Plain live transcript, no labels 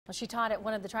Well, she taught at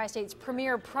one of the Tri-State's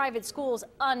premier private schools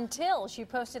until she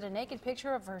posted a naked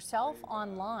picture of herself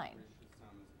online.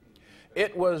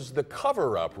 It was the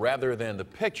cover-up rather than the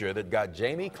picture that got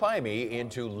Jamie Climie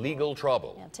into legal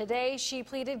trouble. Yeah, today, she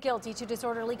pleaded guilty to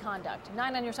disorderly conduct.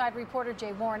 9 on Your Side reporter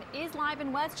Jay Warren is live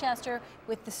in Westchester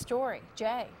with the story.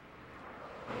 Jay.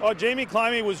 Oh, Jamie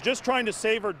Climie was just trying to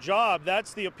save her job.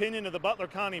 That's the opinion of the Butler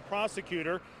County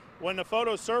prosecutor. When the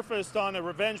photo surfaced on a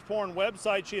revenge porn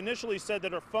website, she initially said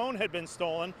that her phone had been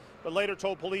stolen, but later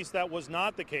told police that was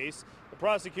not the case. The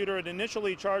prosecutor had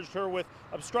initially charged her with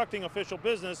obstructing official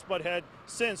business, but had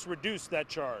since reduced that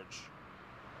charge.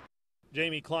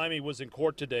 Jamie Climie was in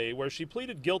court today, where she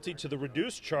pleaded guilty to the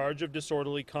reduced charge of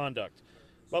disorderly conduct.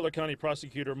 Butler County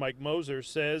prosecutor Mike Moser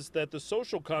says that the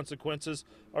social consequences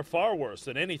are far worse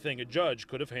than anything a judge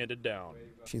could have handed down.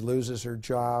 She loses her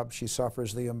job, she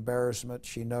suffers the embarrassment,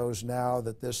 she knows now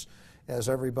that this, as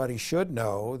everybody should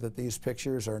know, that these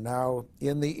pictures are now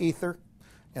in the ether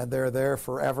and they're there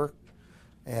forever,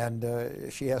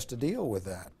 and she has to deal with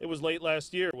that. It was late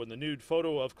last year when the nude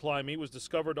photo of Climie was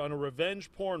discovered on a revenge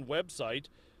porn website.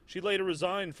 She later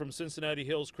resigned from Cincinnati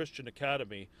Hills Christian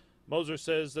Academy. Moser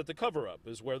says that the cover-up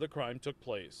is where the crime took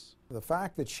place. The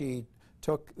fact that she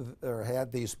took or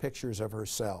had these pictures of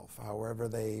herself, however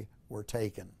they were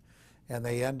taken, and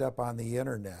they end up on the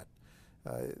internet,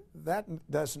 that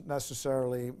doesn't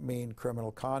necessarily mean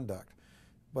criminal conduct.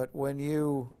 But when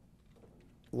you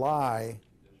lie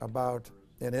about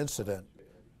an incident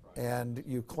and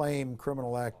you claim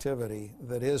criminal activity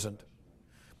that isn't,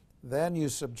 then you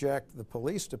subject the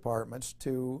police departments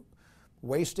to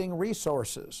wasting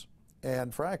resources.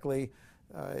 And frankly,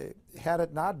 had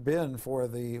it not been for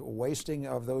the wasting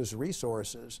of those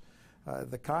resources,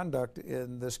 the conduct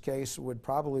in this case would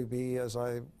probably be, as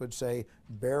I would say,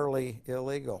 barely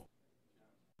illegal.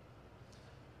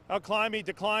 Now, Climie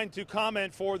declined to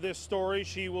comment for this story.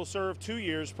 She will serve 2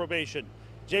 years probation.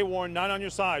 Jay Warren, 9 on Your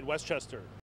Side, Westchester.